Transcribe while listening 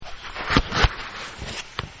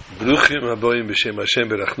Bruchim haboyim b'shem Hashem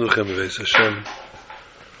berachnuchem b'veis Hashem.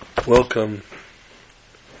 Welcome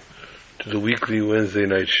to the weekly Wednesday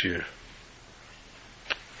night shir.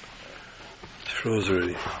 It froze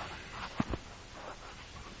already.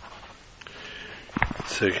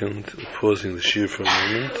 Second, pausing the shir for a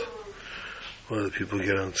moment while the people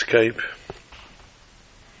get on Skype.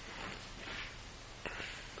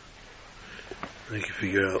 I can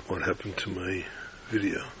figure out what happened to my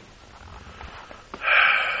video.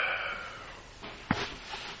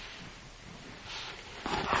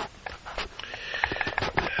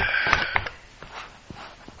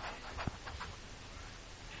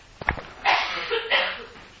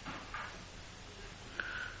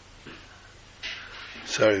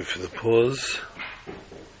 Sorry for the pause.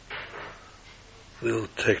 Little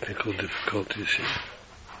technical difficulties here.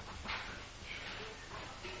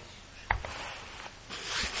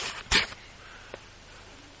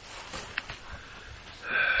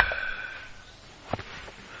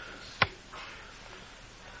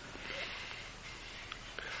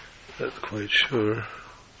 Not quite sure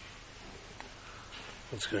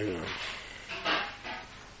what's going on.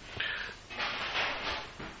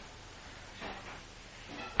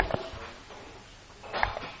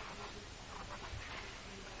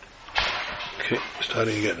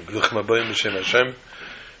 Starting again.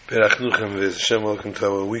 Welcome to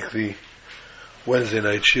our weekly Wednesday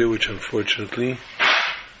night shir, which unfortunately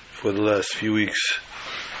for the last few weeks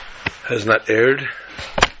has not aired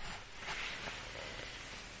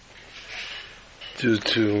due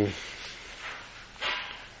to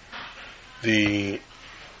the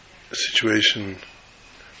situation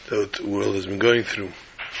that the world has been going through.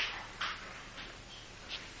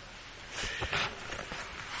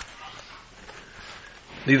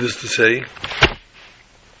 Needless to say,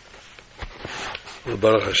 well,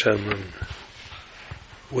 Baruch Hashem, I'm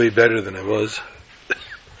way better than I was.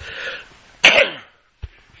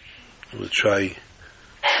 We'll try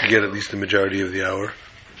to get at least the majority of the hour.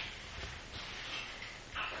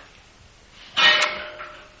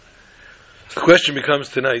 So the question becomes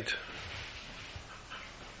tonight,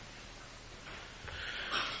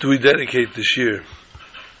 do we dedicate this year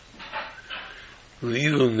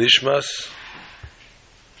L'ilul Nishmas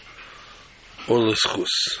or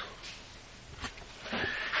l'schus,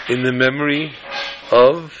 in the memory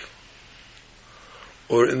of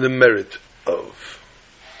or in the merit of?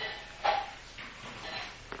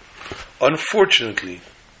 Unfortunately,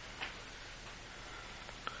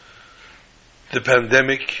 the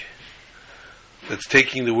pandemic that's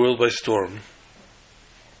taking the world by storm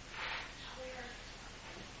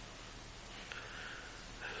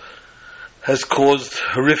has caused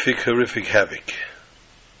horrific havoc.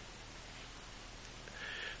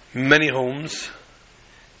 Many homes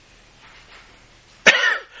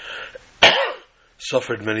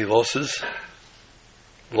suffered many losses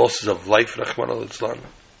of life, Rahman al-Islam.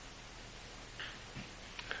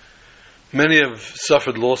 Many have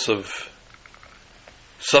suffered loss of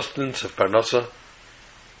sustenance, of parnasa.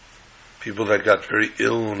 People that got very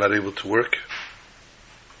ill and not able to work.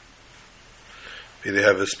 May they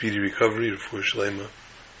have a speedy recovery, Refuah Shalema.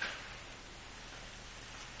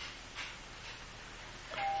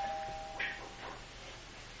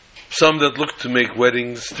 Some that look to make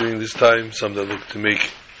weddings during this time, some that look to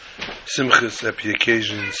make simchas, happy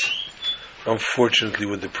occasions, unfortunately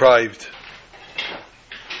were deprived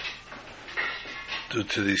due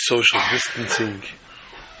to the social distancing,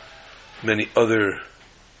 many other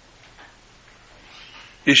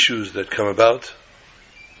issues that come about.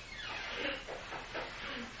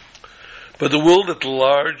 But the world at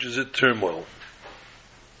large is at turmoil.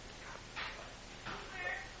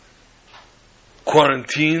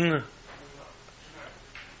 Quarantine,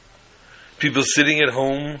 people sitting at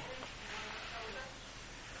home.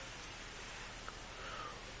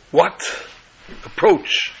 What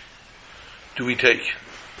approach do we take?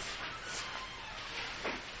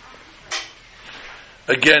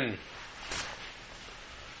 Again,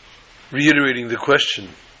 reiterating the question,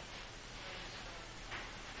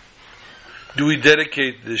 do we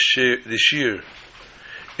dedicate this year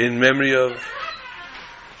in memory of,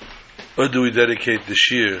 or do we dedicate the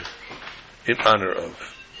shir in honor of?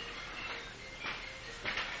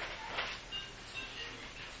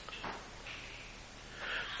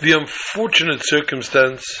 The unfortunate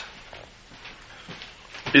circumstance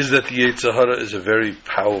is that the Yetzer Hara is a very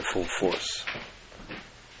powerful force.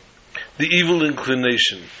 The evil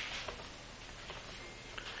inclination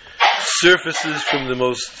surfaces from the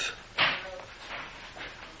most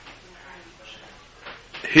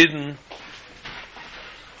hidden,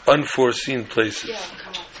 unforeseen places.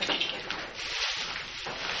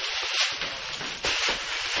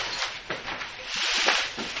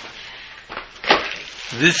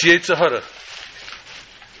 This Yetzer Hara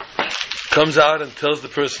comes out and tells the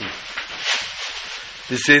person.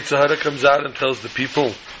 This Yetzer Hara comes out and tells the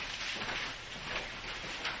people,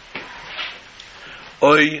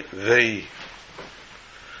 Oy vey.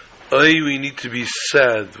 Oy, we need to be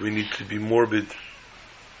sad, we need to be morbid.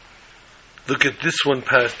 Look at this one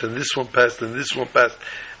passed, and this one passed, and this one passed,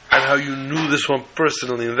 and how you knew this one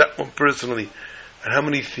personally, and that one personally, and how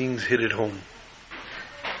many things hit it home.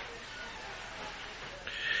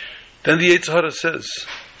 Then the Yetzer Hara says,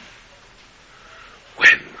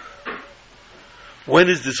 when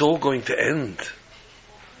is this all going to end?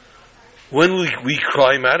 When will we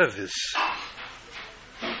climb out of this?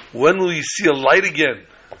 When will you see a light again?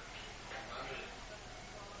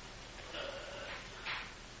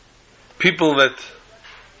 People that,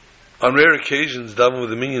 on rare occasions, daven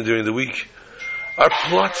with a minyan during the week, are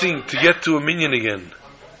plotting to get to a minyan again.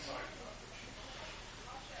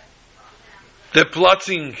 They're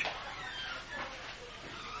plotting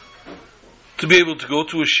to be able to go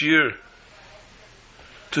to a shiur,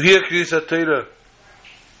 to hear Kriyas HaTorah,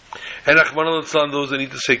 and Rachmana litzlan, those that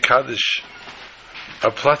need to say Kaddish,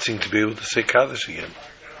 are plotting to be able to say Kaddish again.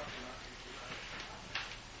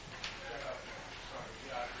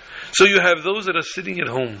 So you have those that are sitting at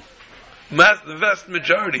home, the vast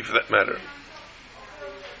majority for that matter,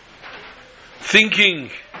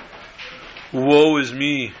 thinking, woe is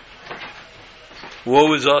me,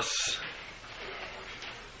 woe is us.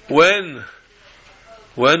 When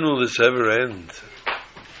will this ever end?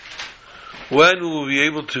 When will we be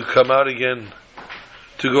able to come out again,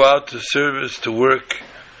 to go out to service, to work,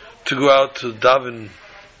 to go out to daven,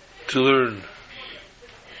 to learn,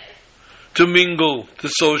 to mingle, to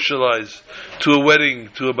socialize, to a wedding,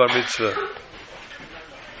 to a bar mitzvah?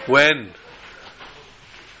 When?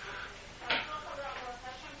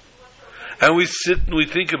 And we sit and we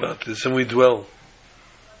think about this and we dwell.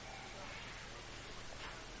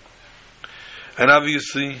 And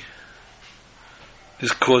obviously,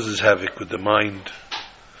 this causes havoc with the mind,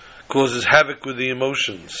 causes havoc with the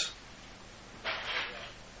emotions.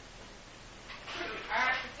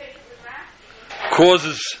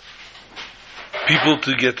 Causes people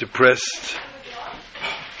to get depressed,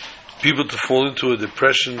 people to fall into a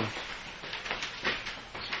depression.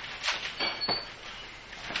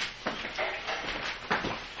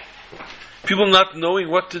 People not knowing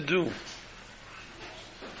what to do.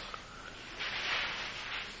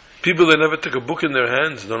 People that never took a book in their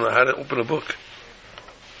hands don't know how to open a book.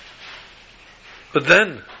 But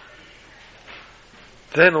then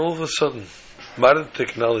all of a sudden, modern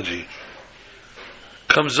technology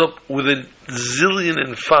comes up with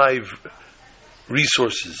 1,000,005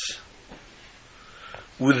 resources.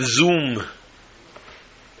 With Zoom,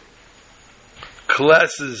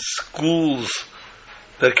 classes, schools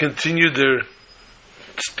that continue their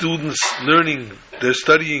students learning, they're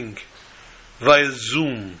studying via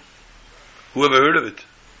Zoom. Who ever heard of it?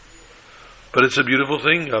 But it's a beautiful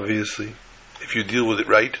thing, obviously, if you deal with it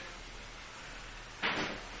right.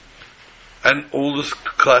 And all the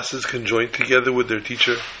classes can join together with their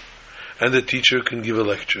teacher, and the teacher can give a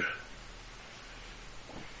lecture.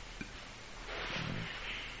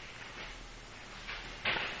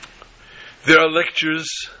 There are lectures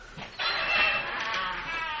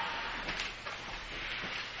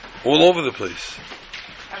all over the place.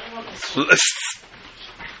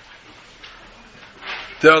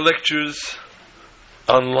 There are lectures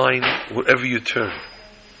online wherever you turn.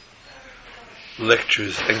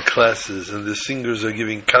 Lectures and classes, and the singers are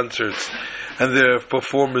giving concerts, and there are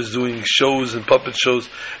performers doing shows and puppet shows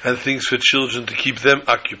and things for children to keep them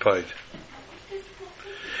occupied.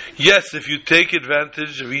 Yes, if you take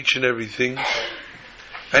advantage of each and everything,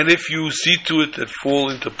 and if you see to it that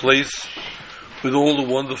fall into place with all the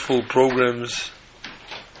wonderful programs,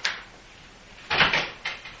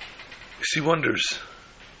 you see wonders.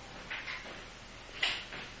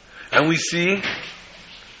 And we see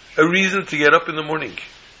a reason to get up in the morning.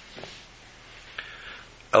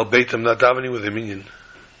 Albeit I'm not davening with a minyan.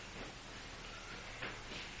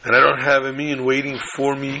 And I don't have a minyan waiting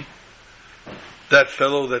for me. That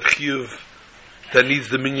fellow, that chiyuv, that needs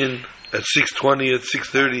the minyan at 6:20, at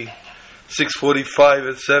 6:30, 6:45,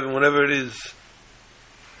 at 7, whatever it is.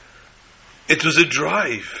 It was a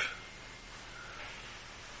drive.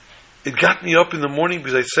 It got me up in the morning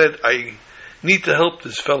because I said, I need to help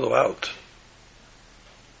this fellow out.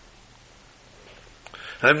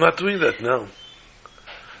 I'm not doing that now.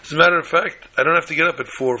 As a matter of fact, I don't have to get up at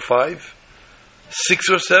 4 or 5, 6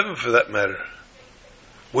 or 7 for that matter.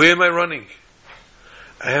 Where am I running?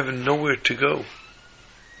 I have nowhere to go.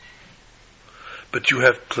 But you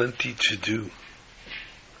have plenty to do.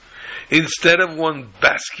 Instead of one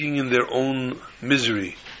basking in their own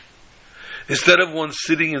misery, instead of one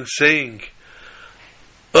sitting and saying,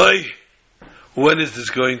 "Oy, when is this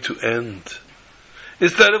going to end?"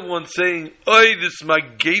 Instead of one saying, "Oy, this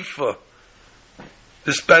Mageifa,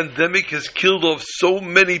 this pandemic has killed off so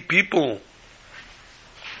many people."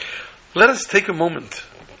 Let us take a moment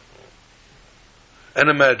and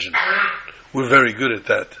imagine. We're very good at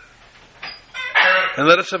that. And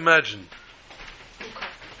let us imagine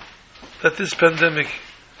that this pandemic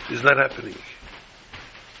is not happening.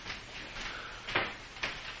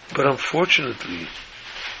 But unfortunately,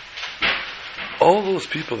 all those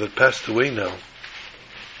people that passed away now,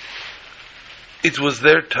 it was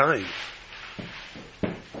their time.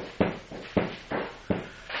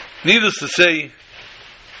 Needless to say,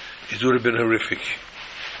 it would have been horrific.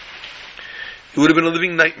 It would have been a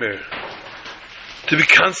living nightmare to be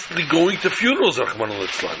constantly going to funerals, Rahman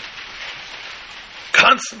al-Islam.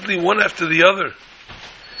 Constantly, one after the other.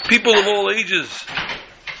 People of all ages,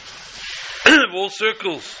 of all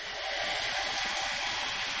circles.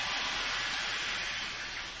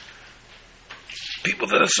 People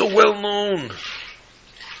that are so well known.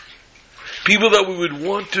 People that we would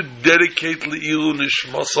want to dedicate Le'ilu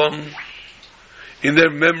Nishmasam in their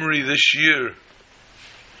memory this year.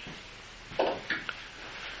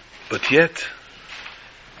 But yet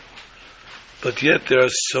there are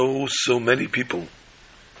so many people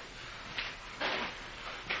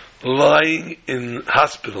lying in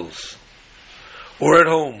hospitals or at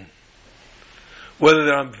home, whether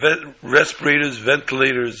they're on respirators,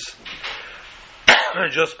 ventilators, or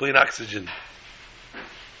just plain oxygen.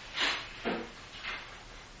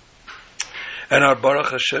 And our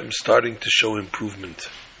Baruch Hashem starting to show improvement.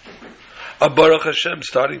 Our Baruch Hashem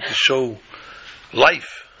starting to show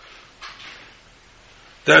life.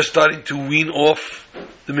 They're starting to wean off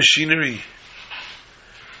the machinery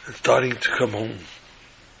and starting to come home.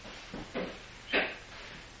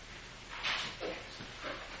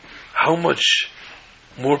 How much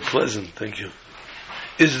more pleasant, thank you,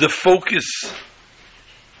 is the focus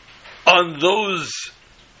on those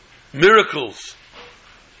miracles.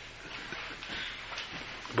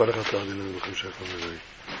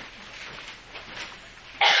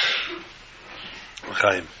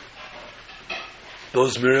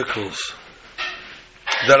 Those miracles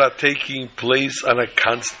that are taking place on a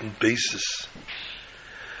constant basis.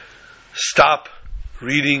 Stop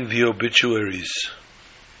reading the obituaries.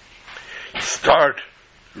 Start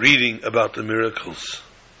reading about the miracles.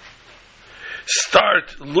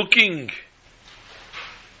 Start looking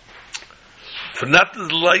for not the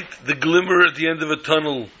light, the glimmer at the end of a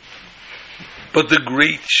tunnel, but the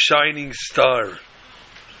great shining star.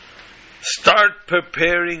 Start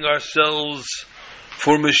preparing ourselves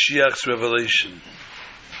for Mashiach's revelation.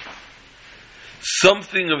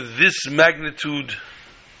 Something of this magnitude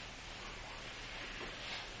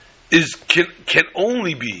can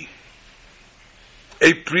only be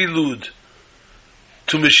a prelude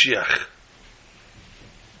to Mashiach,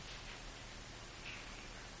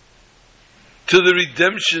 to the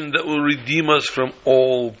redemption that will redeem us from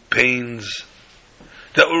all pains,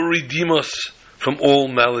 that will redeem us from all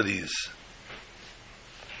maladies.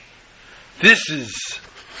 This is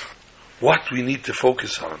what we need to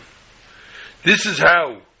focus on. This is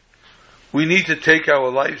how we need to take our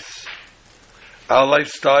lives, our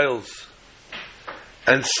lifestyles,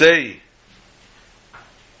 and say,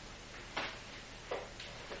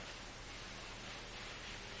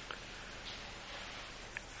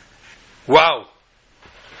 wow,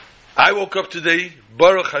 I woke up today,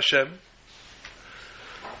 Baruch Hashem,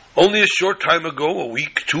 only a short time ago, a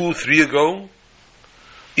week, 2, 3 ago,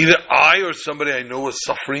 either I or somebody I know was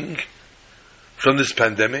suffering from this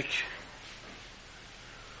pandemic,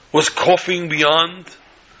 was coughing beyond,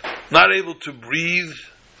 not able to breathe,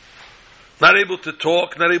 not able to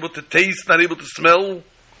talk, not able to taste, not able to smell.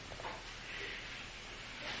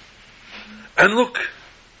 And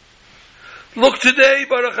look today,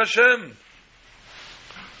 Baruch Hashem.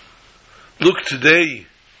 Look today,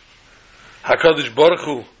 HaKadosh Baruch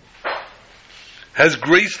Hu has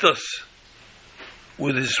graced us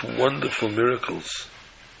with His wonderful miracles.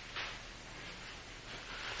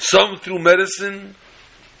 Some through medicine,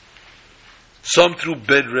 some through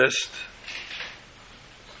bed rest,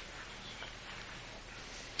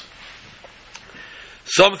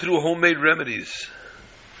 some through homemade remedies.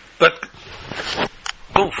 But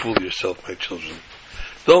don't fool yourself, my children.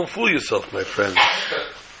 Don't fool yourself, my friends.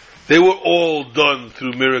 They were all done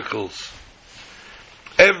through miracles.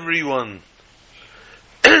 Everyone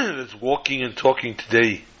that's walking and talking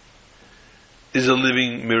today is a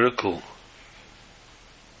living miracle.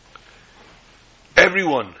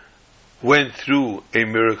 Everyone went through a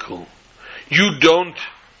miracle. You don't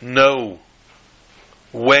know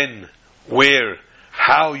when, where,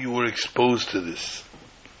 how you were exposed to this.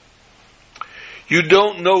 You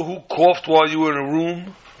don't know who coughed while you were in a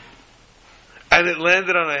room and it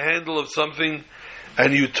landed on a handle of something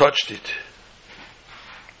and you touched it.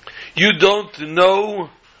 You don't know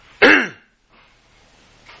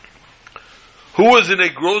who was in a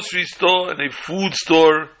grocery store, in a food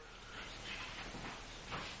store,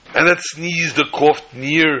 and that sneezed or coughed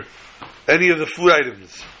near any of the food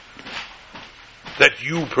items that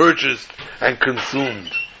you purchased and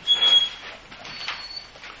consumed.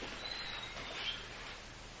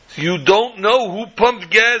 So you don't know who pumped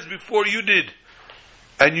gas before you did,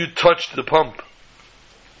 and you touched the pump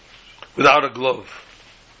without a glove.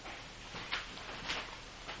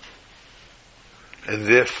 And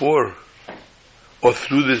therefore, or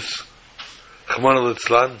through this Chman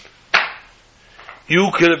al-Itzlan,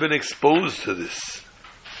 you could have been exposed to this.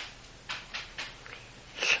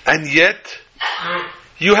 And yet,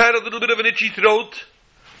 you had a little bit of an itchy throat,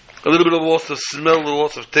 a little bit of loss of smell, a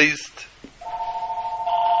loss of taste,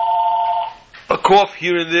 a cough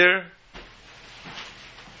here and there.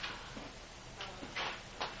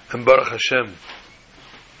 And Baruch Hashem,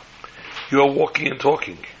 you are walking and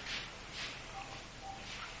talking.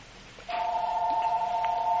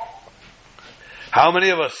 How many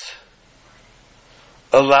of us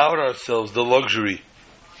allowed ourselves the luxury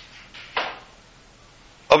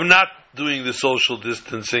of not doing the social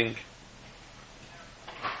distancing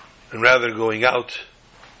and rather going out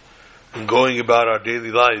and going about our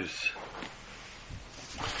daily lives,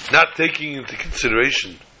 not taking into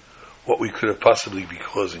consideration what we could have possibly be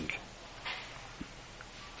causing?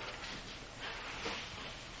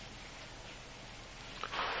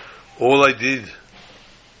 All I did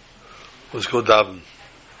was go daven.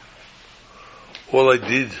 All I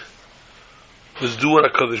did was do what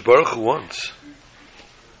HaKadosh Baruch Hu wants.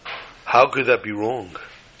 How could that be wrong?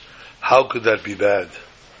 How could that be bad?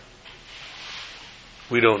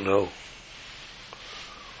 We don't know.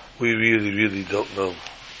 We really, really don't know.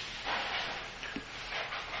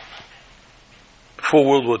 Before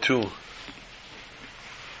World War II,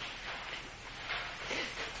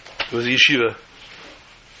 there was a yeshiva.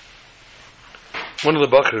 One of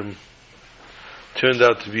the Bakrim turned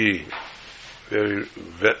out to be a very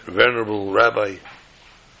venerable rabbi.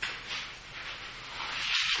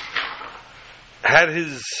 Had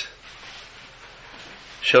his,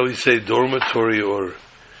 shall we say, dormitory or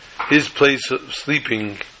his place of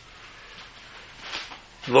sleeping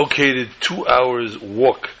located 2 hours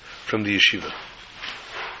walk from the yeshiva.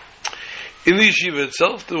 In the yeshiva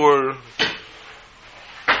itself, there were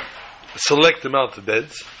a select amount of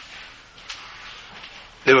beds.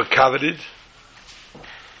 They were coveted,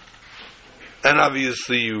 and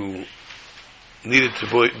obviously you needed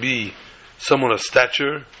to be someone of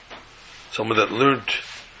stature, someone that learned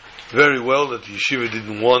very well, that the yeshiva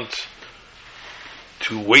didn't want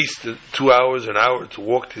to waste 2 hours, an hour to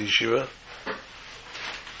walk to the yeshiva.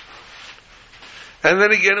 And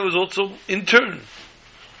then again, it was also in turn.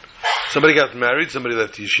 Somebody got married, somebody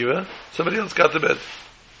left the yeshiva, somebody else got to bed.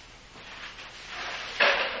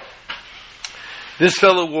 This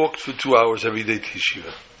fellow walked for 2 hours every day to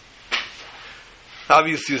yeshiva.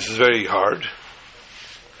 Obviously, this is very hard.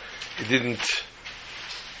 It didn't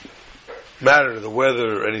matter the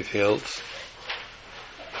weather or anything else.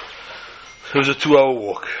 It was a 2-hour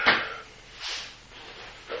walk.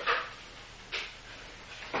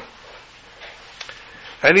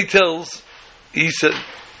 And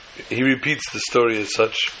he repeats the story as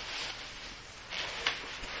such.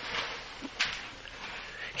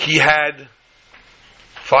 He had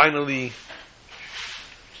finally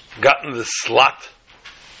gotten the slot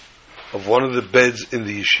of one of the beds in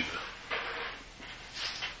the yeshiva.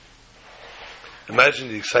 Imagine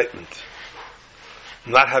the excitement,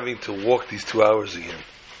 not having to walk these 2 hours again.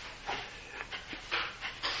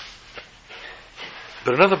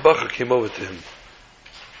 But another bacher came over to him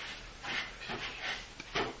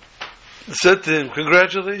and said to him,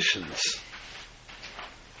 "Congratulations.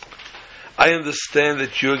 I understand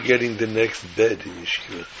that you're getting the next bed in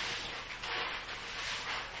yeshiva."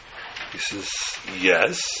 He says,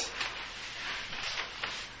 "Yes.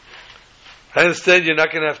 I understand you're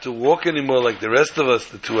not going to have to walk anymore like the rest of us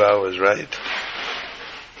the 2 hours, right?"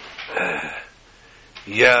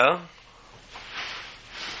 Yeah.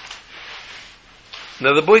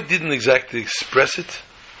 Now the boy didn't exactly express it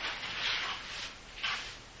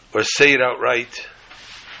or say it outright,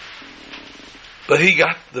 but he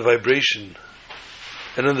got the vibration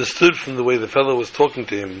and understood from the way the fellow was talking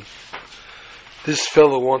to him, this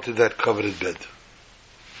fellow wanted that coveted bed.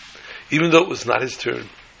 even though it was not his turn.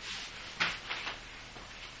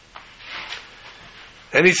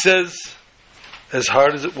 And he says, as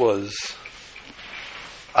hard as it was,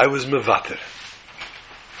 I was mevater.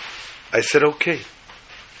 I said, okay.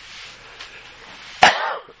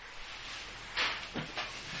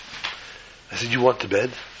 I said, you want the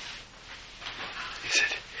bed? He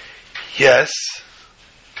said, yes.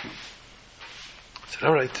 I said,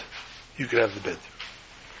 all right, you can have the bed.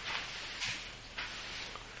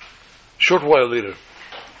 Short while later,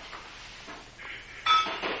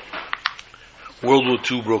 World War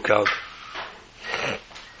II broke out.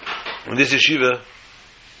 And this yeshiva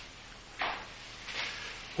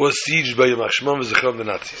was sieged by Yamach Shimon v'Zichron, the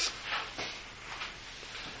Nazis.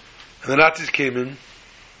 And the Nazis came in,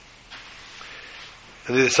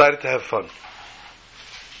 and they decided to have fun.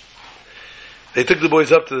 They took the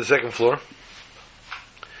boys up to the second floor,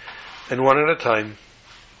 and one at a time,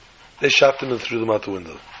 they shot them and threw them out the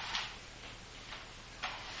window.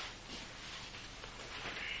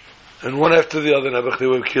 And one after the other, they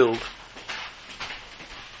were killed.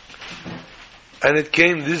 And it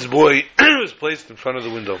came, this boy was placed in front of the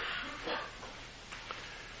window.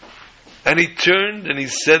 And he turned and he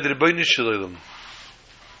said, Rebbeinu Shalom,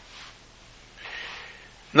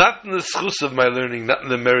 not in the schus of my learning, not in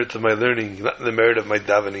the merit of my learning, not in the merit of my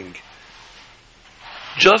davening,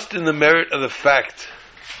 just in the merit of the fact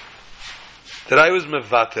that I was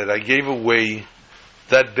mevater, I gave away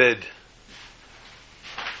that bed,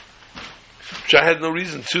 which I had no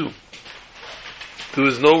reason to. There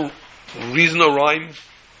was no reason or rhyme,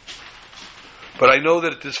 but I know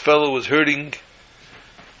that this fellow was hurting,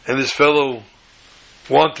 and this fellow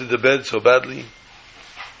wanted the bed so badly,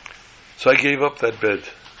 so I gave up that bed.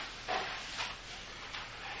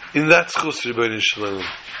 In that schus, Rebbeinu Shalom,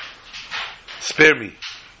 spare me.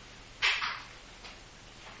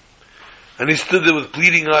 And he stood there with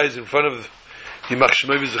bleeding eyes in front of Yamach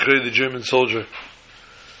Shimon v'Zichron, the German soldier,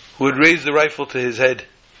 who had raised the rifle to his head.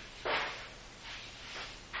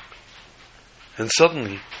 And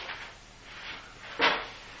suddenly,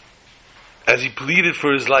 as he pleaded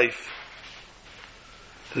for his life,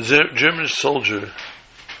 the German soldier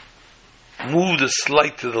moved a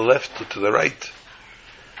slight to the left or to the right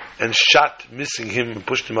and shot, missing him, and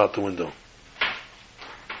pushed him out the window.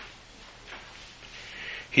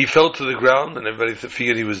 He fell to the ground and everybody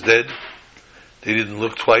figured he was dead. They didn't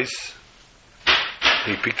look twice.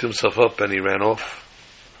 He picked himself up and he ran off,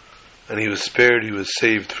 and he was spared, he was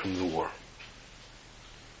saved from the war.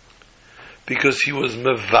 Because he was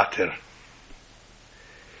mevater.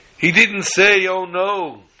 He didn't say, oh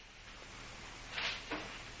no.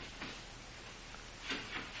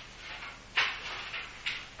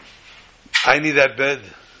 I need that bed.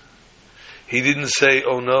 He didn't say,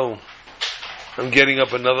 oh no, I'm getting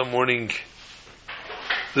up another morning,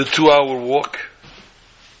 the 2-hour walk.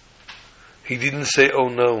 He didn't say, oh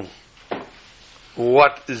no,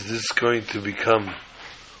 what is this going to become?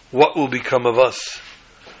 What will become of us?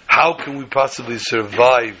 How can we possibly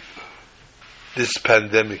survive this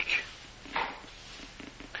pandemic?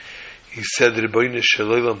 He said, Rebbeinu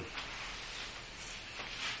Shalom,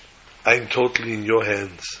 I'm totally in your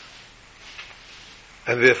hands.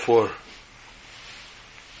 And therefore,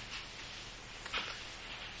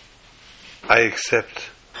 I accept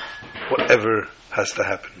whatever has to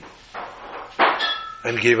happen.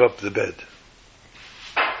 And gave up the bed.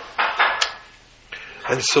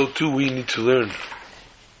 And so too we need to learn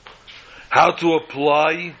how to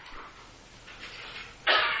apply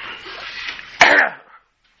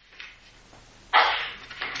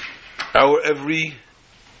our every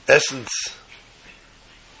essence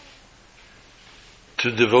to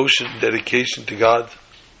devotion, dedication to God,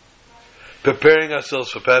 preparing ourselves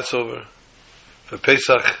for Passover, for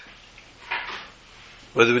Pesach,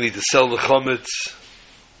 whether we need to sell the chametz,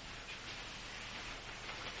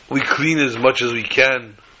 we clean as much as we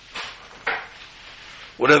can,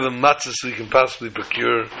 whatever matzahs we can possibly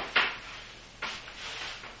procure.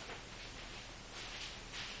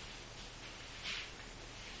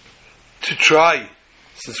 To try,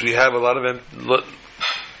 since we have a lot of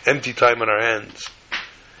empty time on our hands,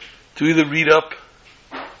 to either read up,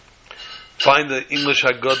 find the English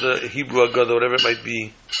Haggadah, Hebrew Haggadah, whatever it might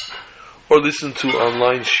be, or listen to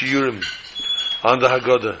online shiurim on the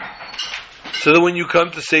Haggadah, so that when you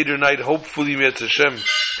come to Seder night, hopefully Me'etz Hashem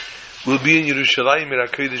will be in Yerushalayim Ir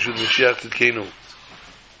HaKodesh with Mashiach Tzidkenu,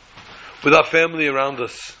 with our family around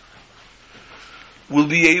us. We'll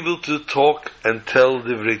be able to talk and tell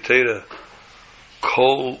Divrei Torah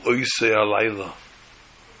Kol Oisei Alayla,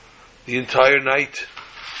 the entire night,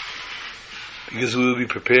 because we will be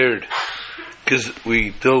prepared. Because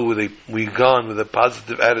we've gone with a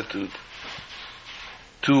positive attitude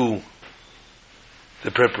to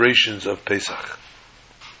the preparations of Pesach.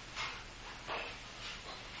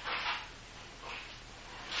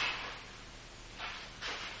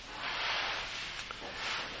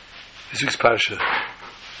 This week's Parsha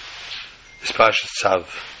is Parsha Tzav.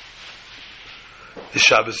 This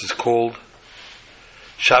Shabbos is called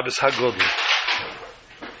Shabbos HaGodel.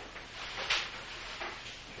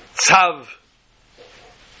 Tzav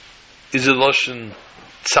is a Lashon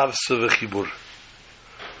Tzav Sevechibur,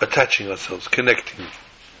 attaching ourselves, connecting.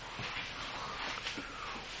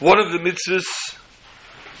 One of the mitzvahs,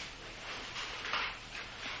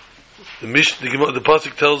 the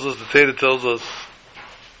Pasuk tells us, the Torah tells us,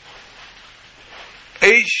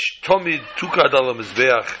 Eish Tomid Tukad Ala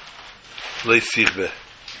Mizbeach Leisichbe.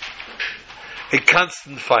 A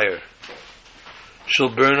constant fire shall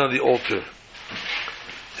burn on the altar,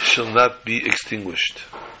 it shall not be extinguished.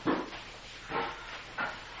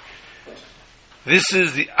 This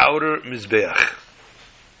is the outer Mizbeach,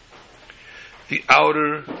 the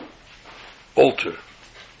outer altar.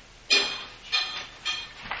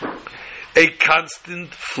 A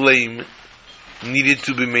constant flame needed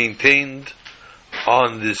to be maintained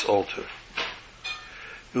on this altar.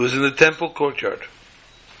 It was in the temple courtyard.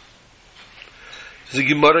 It's a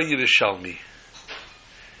Gemara Yerushalmi.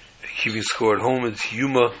 Keeping score at home, it's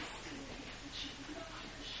Yuma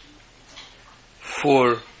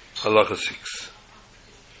 4 Halacha 6.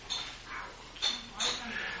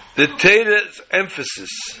 The Torah's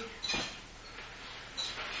emphasis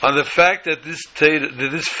on the fact that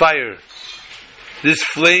this fire, this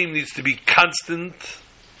flame needs to be constant,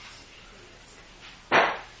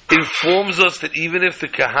 informs us that even if the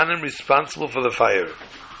Kahanim responsible for the fire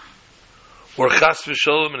were chas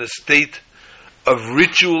v'sholom in a state of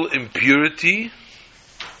ritual impurity,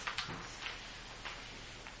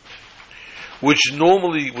 which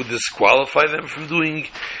normally would disqualify them from doing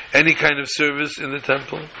any kind of service in the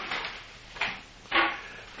temple,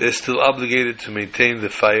 they're still obligated to maintain the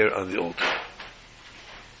fire on the altar.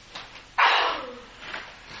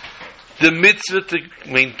 The mitzvah to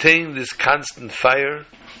maintain this constant fire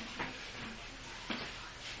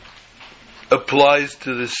applies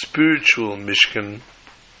to the spiritual Mishkan,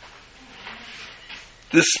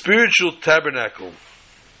 the spiritual tabernacle.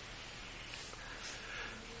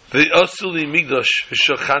 The Asuli Migdash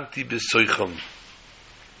V'Shachanti B'Soicham,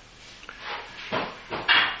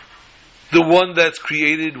 the one that's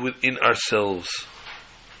created within ourselves.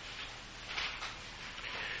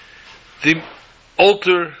 The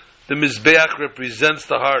altar, the Mizbeach, represents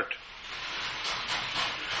the heart.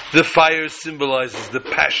 The fire symbolizes the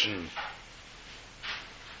passion,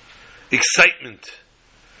 excitement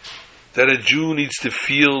that a Jew needs to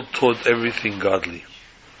feel toward everything godly.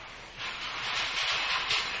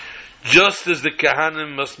 Just as the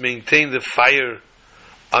Kahanim must maintain the fire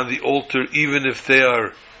on the altar even if they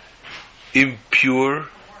are impure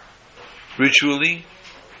ritually,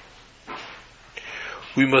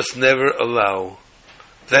 we must never allow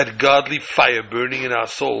that godly fire burning in our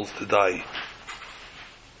souls to die.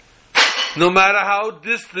 No matter how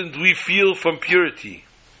distant we feel from purity,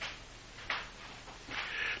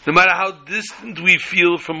 no matter how distant we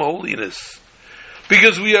feel from holiness,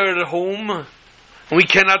 because we are at home and we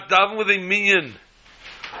cannot daven with a minyan,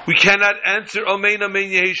 we cannot answer Amen Amen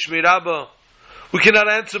Yehi Shmei Rabba, we cannot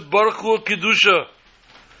answer Baruch Hu Kedusha,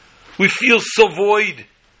 we feel so void,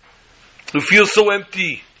 we feel so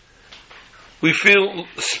empty, we feel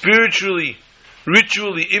spiritually,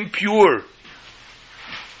 ritually impure.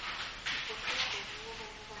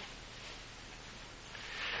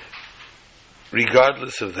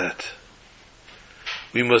 Regardless of that,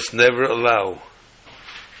 we must never allow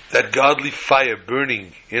that godly fire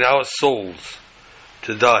burning in our souls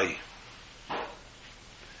to die.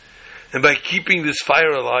 And by keeping this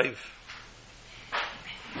fire alive,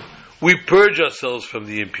 we purge ourselves from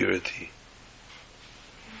the impurity.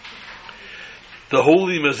 The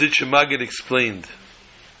holy Mazitcha Magid explained,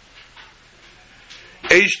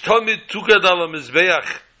 Eish Tomid Tukad Ala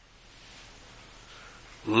Mizbeach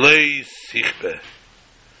Lei Sichbe.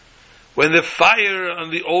 When the fire on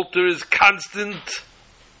the altar is constant,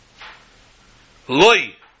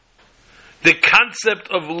 Loi, the concept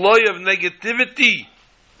of Loi, of negativity,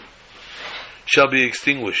 shall be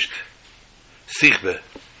extinguished. Sichbe.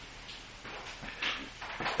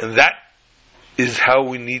 And that is how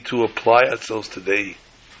we need to apply ourselves today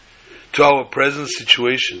to our present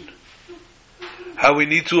situation. How we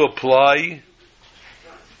need to apply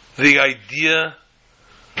the idea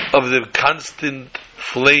of the constant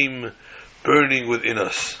flame burning within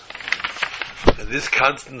us. And this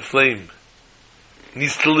constant flame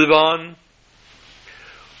needs to live on,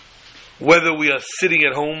 whether we are sitting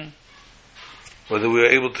at home, whether we are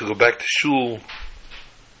able to go back to shul,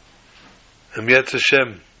 and Yetz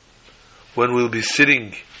Hashem, when we'll be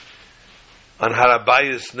sitting on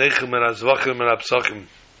Harabayas, Nechem and Azvachim and Apsachim,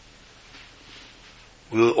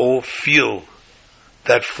 we'll all feel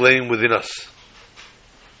that flame within us.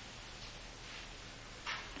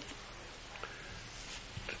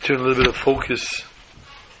 To turn a little bit of focus,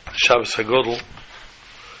 Shabbos HaGodel,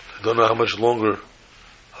 I don't know how much longer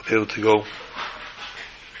I'll be able to go.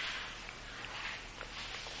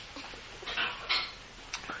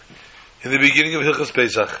 In the beginning of Hilchos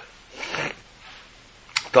Pesach,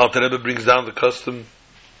 the Alter Rebbe brings down the custom,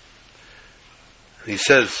 and he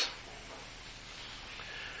says,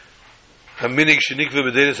 a minig shenikve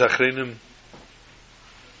b'deiros achreinim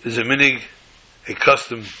is a minig, a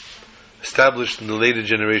custom established in the later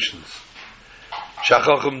generations.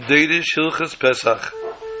 Shachachim deidish Hilchos Pesach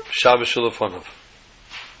Shabbos shelafonov.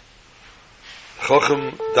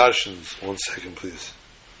 Chacham darshans. 1 second, please.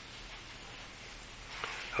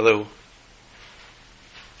 Hello.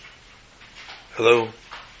 Hello.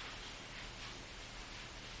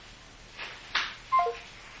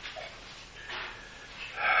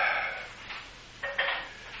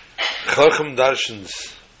 Chacham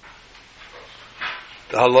darshans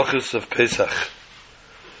the halachas of Pesach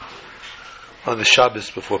on the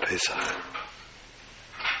Shabbos before Pesach.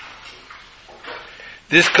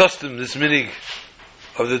 This custom, this minig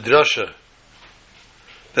of the drasha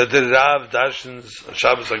that the Rav darshans on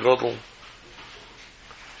Shabbos HaGodel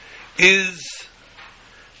is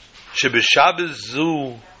שבשבס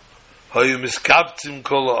זו היו מסקבצים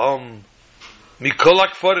כל העם מכל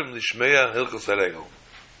הכפרים לשמע הלכות הרגל.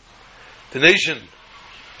 The nation,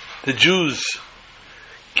 the Jews,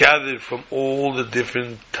 gathered from all the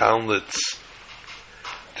different townlets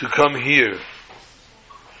to come hear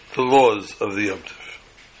the laws of the Yom Tov.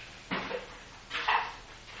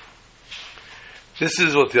 This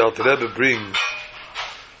is what the Alter Rebbe brings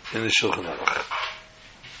in the Shulchan Aruch.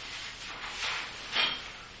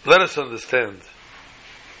 Let us understand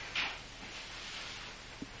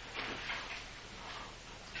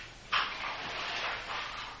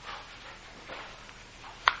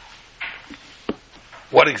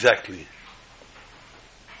what exactly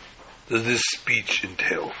does this speech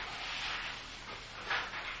entail.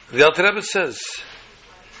 The Alter Rebbe says,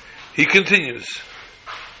 he continues,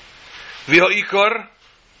 V'ha'ikar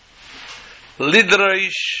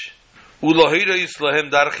lidraish u'loheirais lahem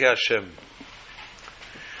darchei Hashem,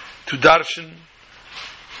 to darshan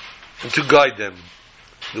and to guide them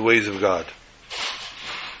the ways of God.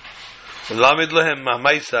 Lamed lahem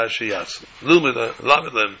ma'maisa sheyasu. Lamed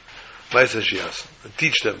lahem ma'maisa sheyasu. And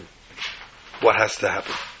teach them what has to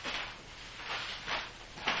happen.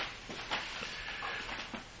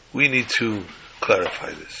 We need to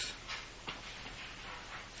clarify this.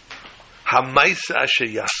 Ha'maisa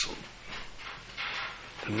sheyasu.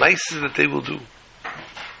 The maisa that they will do.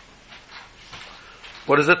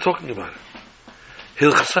 What is that talking about?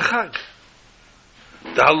 Hilchos HaChag.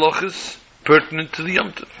 The halachas pertinent to the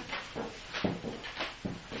Yom Tov.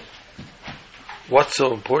 What's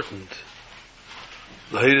so important?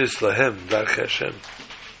 L'heiris lahem darchei Hashem.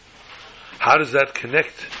 How does that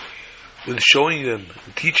connect with showing them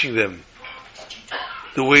and teaching them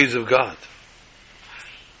the ways of God?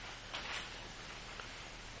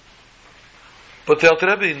 But the Alter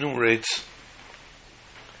Rebbe enumerates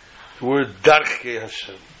the word darchei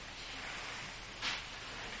Hashem.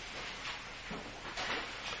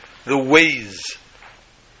 The ways.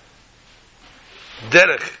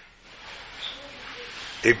 Derech.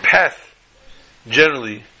 A path,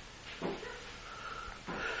 generally,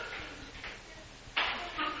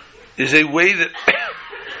 is a way that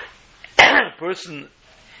a person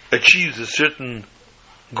achieves a certain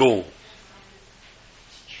goal.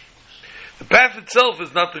 The path itself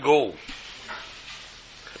is not the goal.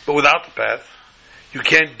 But without the path, you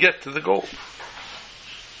can't get to the goal.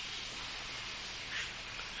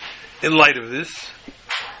 In light of this,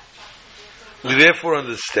 we therefore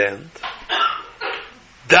understand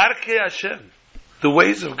Darkei Hashem, the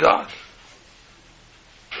ways of God.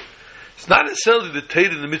 It's not necessarily the Torah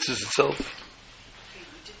and the mitzvahs itself.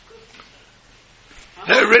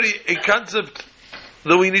 They're already a concept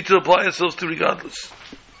that we need to apply ourselves to regardless.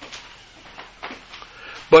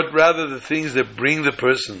 But rather the things that bring the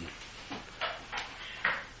person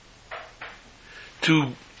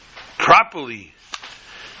to properly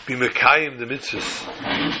be mekayim the mitzvahs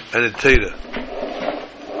and the Torah.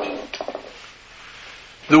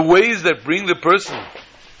 The ways that bring the person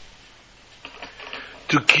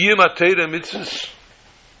to kiyum ha-Torah mitzvahs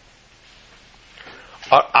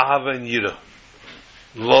are Ahava and Yira,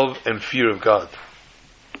 love and fear of God,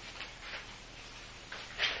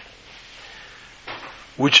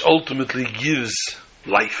 which ultimately gives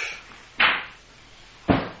life.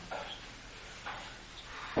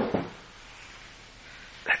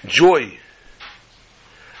 Joy,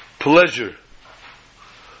 pleasure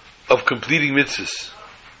of completing mitzvahs.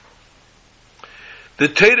 The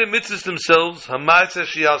Torah mitzvahs themselves, Hama'aseh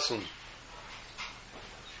Shiyasun.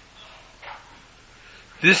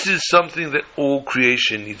 This is something that all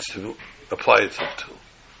creation needs to apply itself to.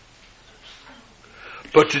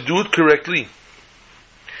 But to do it correctly,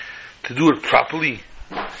 to do it properly,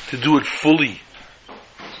 to do it fully,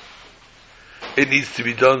 it needs to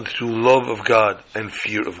be done through love of God and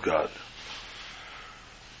fear of God.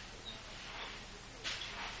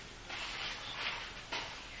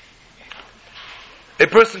 A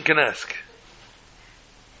person can ask,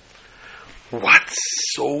 what's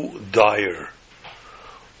so dire?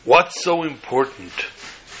 What's so important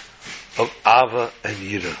of Ava and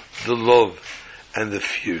Yira, the love and the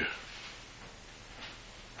fear?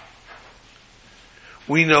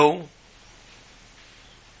 We know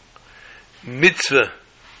mitzvah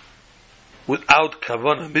without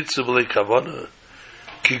kavanah, mitzvah b'lei kavanah,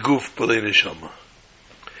 kiguf b'lei neshama.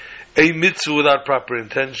 A mitzvah without proper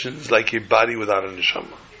intentions, like a body without a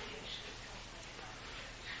neshama.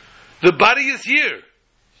 The body is here.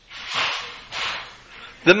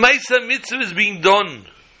 The Maisa mitzvah is being done.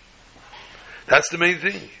 That's the main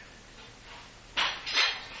thing.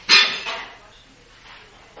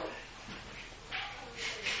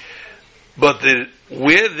 But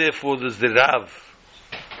where therefore does the Rav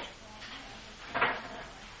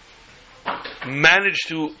manage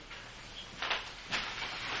to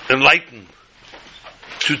enlighten,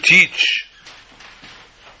 to teach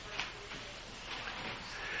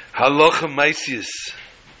halacha maisius,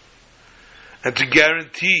 and to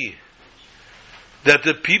guarantee that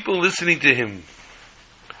the people listening to him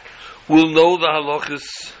will know the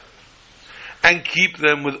halachas and keep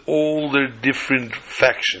them with all their different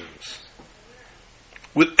factions,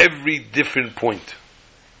 with every different point.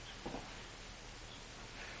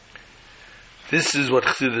 This is what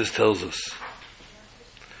Chassidus tells us.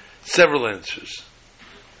 Several answers.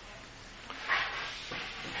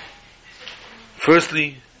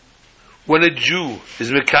 Firstly, when a Jew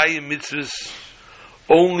is Mekayim mitzvahs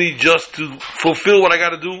only just to fulfill what I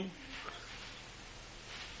got to do,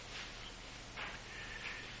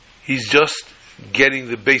 he's just getting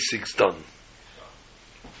the basics done,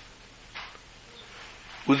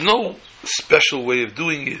 with no special way of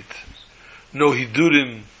doing it, no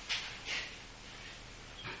hidurim.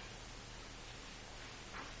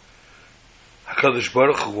 HaKadosh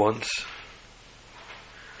Baruch Hu wants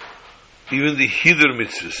even the hidur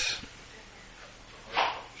mitzvahs.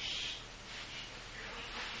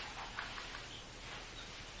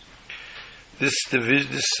 This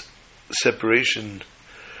division, this separation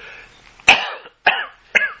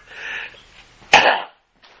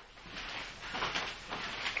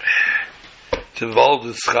it's involved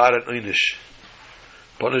with schar and einish,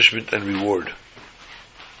 punishment and reward.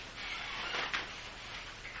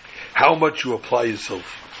 How much you apply yourself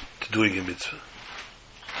to doing a mitzvah.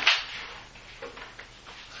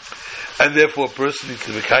 And therefore a person needs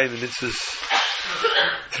to mekayim the mitzvahs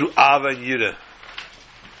through Ava and Yira.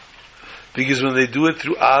 Because when they do it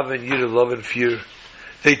through Ava and Yira, love and fear,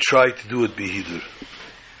 they try to do it bihidur.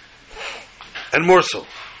 And more so,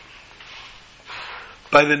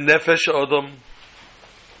 by the Nefesh Adam,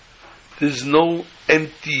 there's no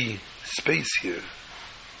empty space here.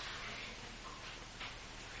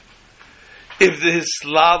 If the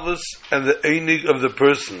Hislavus and the Einig of the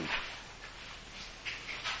person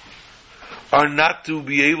are not to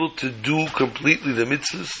be able to do completely the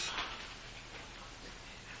mitzvahs,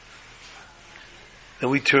 then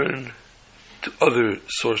we turn to other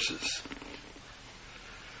sources.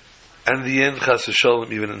 And in the end, Chas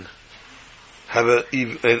v'Shalom, even have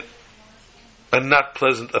a not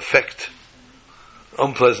pleasant effect,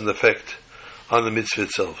 unpleasant effect on the mitzvah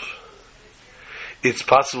itself. It's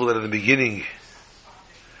possible that in the beginning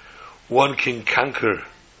one can conquer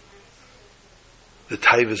the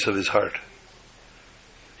taivas of his heart,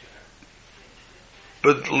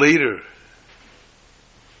 but later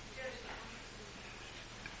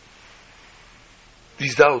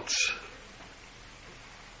these doubts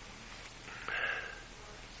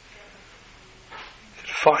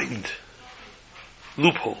find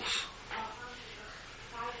loopholes,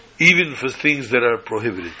 even for things that are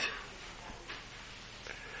prohibited,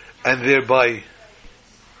 and thereby,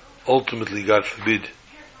 ultimately, God forbid,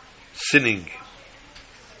 sinning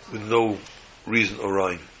with no reason or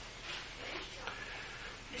rhyme.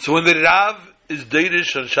 So when the Rav is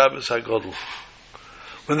Deidish on Shabbos HaGodel,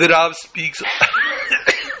 when the Rav speaks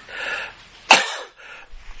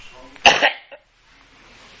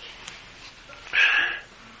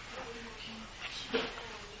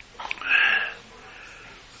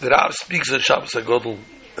the Rav speaks on Shabbos HaGodel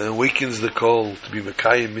and awakens the call to be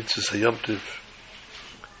Mekayim Mitzvahs HaYom Tov.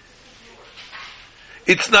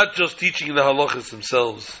 It's not just teaching the halachas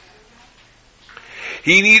themselves.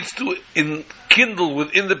 He needs to enkindle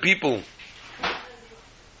within the people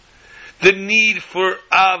the need for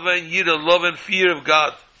Ava and Yira, love and fear of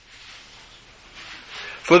God.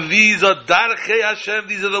 For these are Darchei Hashem,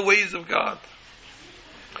 these are the ways of God.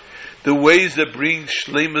 The ways that bring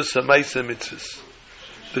Shleimus and Maaseh Mitzvahs.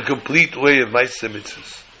 The complete way of Maaseh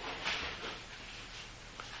Mitzvahs.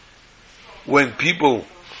 When people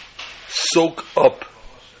soak up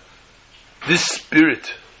this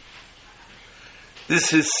spirit,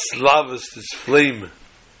 this is slavus, this flame,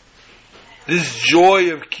 this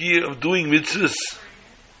joy of doing mitzvahs,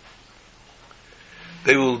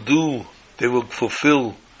 they will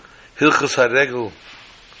fulfill Hilchos HaRegel,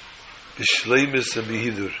 B'Shleimus and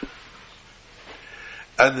B'Hidur.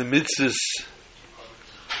 And the mitzvahs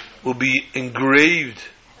will be engraved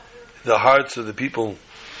in the hearts of the people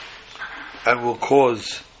and will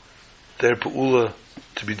cause their Pa'ula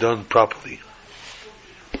to be done properly.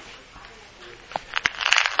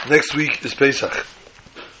 Next week is Pesach.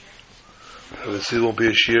 There won't be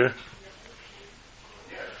a shir.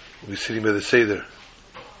 We'll be sitting by the Seder.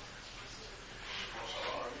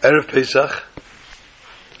 Erev Pesach,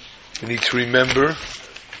 we need to remember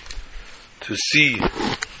to see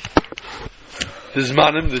the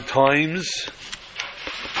zmanim, the times,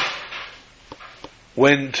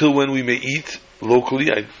 till when we may eat locally.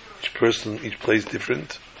 Each place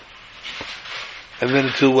different. And then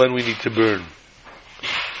until when we need to burn.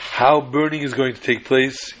 How burning is going to take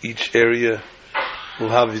place, each area will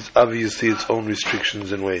have obviously its own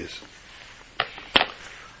restrictions and ways.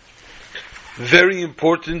 Very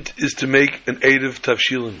important is to make an Erev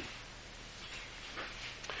Tavshilin.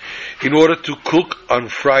 In order to cook on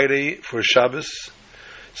Friday for Shabbos,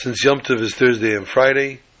 since Yom Tov is Thursday and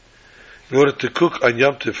Friday, in order to cook on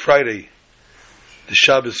Yom Tov Friday, the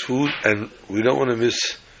Shabbos food, and we don't want to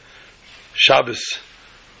miss Shabbos,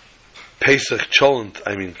 Pesach Cholent,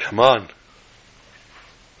 come on.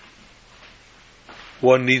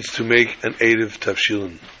 One needs to make an Erev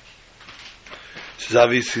Tavshilin. This is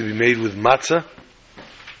obviously to be made with matzah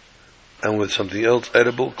and with something else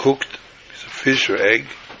edible, cooked, piece of fish or egg.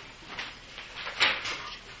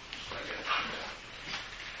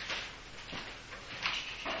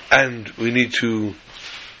 And we need to,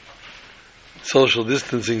 social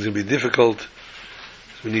distancing is going to be difficult, so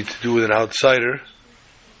we need to do with an outsider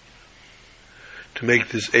to make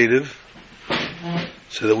this Erev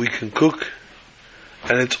so that we can cook,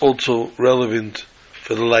 and it's also relevant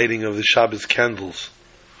for the lighting of the Shabbos candles.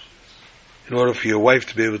 In order for your wife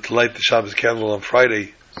to be able to light the Shabbos candle on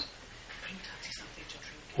Friday,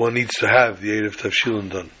 one needs to have the Erev Tavshilin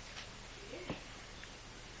done.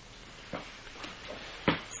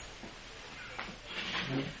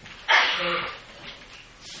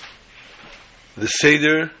 The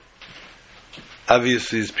Seder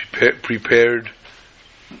obviously is prepared,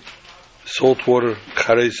 salt water,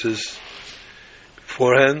 chareses,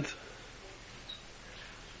 beforehand.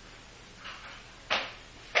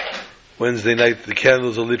 Wednesday night the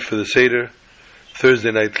candles are lit for the Seder,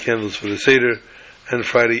 Thursday night the candles for the Seder, and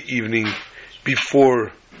Friday evening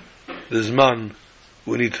before the Zman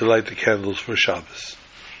we need to light the candles for Shabbos.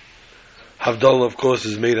 Havdalah, of course,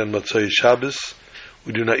 is made on Matzah Shabbos.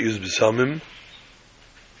 We do not use B'samim.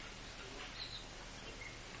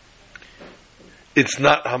 It's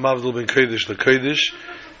not Hamavdal ben Kodesh LeKodesh.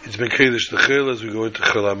 It's ben Kodesh LeChil as we go into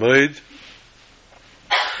Chol HaMoed.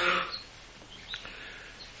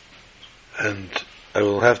 And I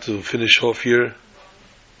will have to finish off here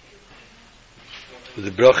with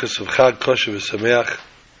the brachas of Chag Kosher v'Sameach.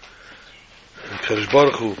 And Kadosh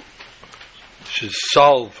Baruch Hu should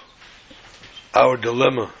solve our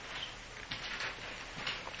dilemma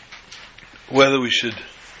whether we should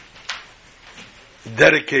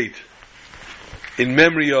dedicate in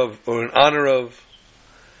memory of or in honor of,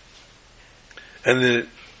 and the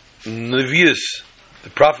Nevi'us, the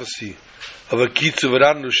prophecy of a Kitzu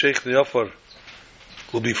V'Ranu Sheikh Ne'afar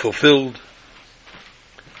will be fulfilled,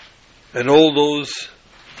 and all those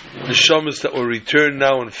neshamas that will return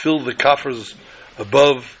now and fill the coffers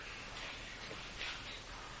above,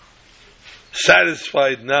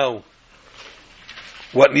 satisfied now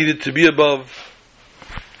what needed to be above,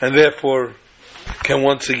 and therefore can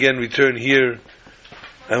once again return here,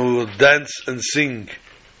 and we will dance and sing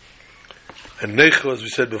And Neichu, as we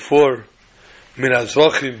said before, Min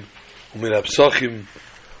HaZvachim u'Min HaPsachim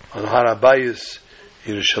on Har HaBayis,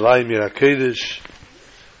 Yerushalayim, Yer HaKodesh,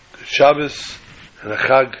 Good Shabbos, and a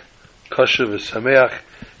Chag, Kosher v'Sameach.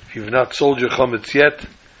 If you've not sold your chametz yet,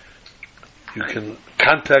 you can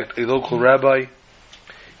contact a local rabbi,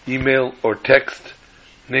 email or text,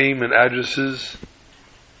 name and addresses,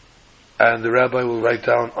 and the rabbi will write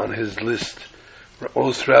down on his list.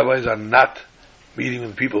 Most rabbis are not meeting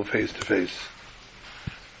with people face to face.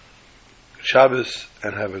 Shabbos,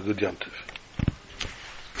 and have a good Yom Tov.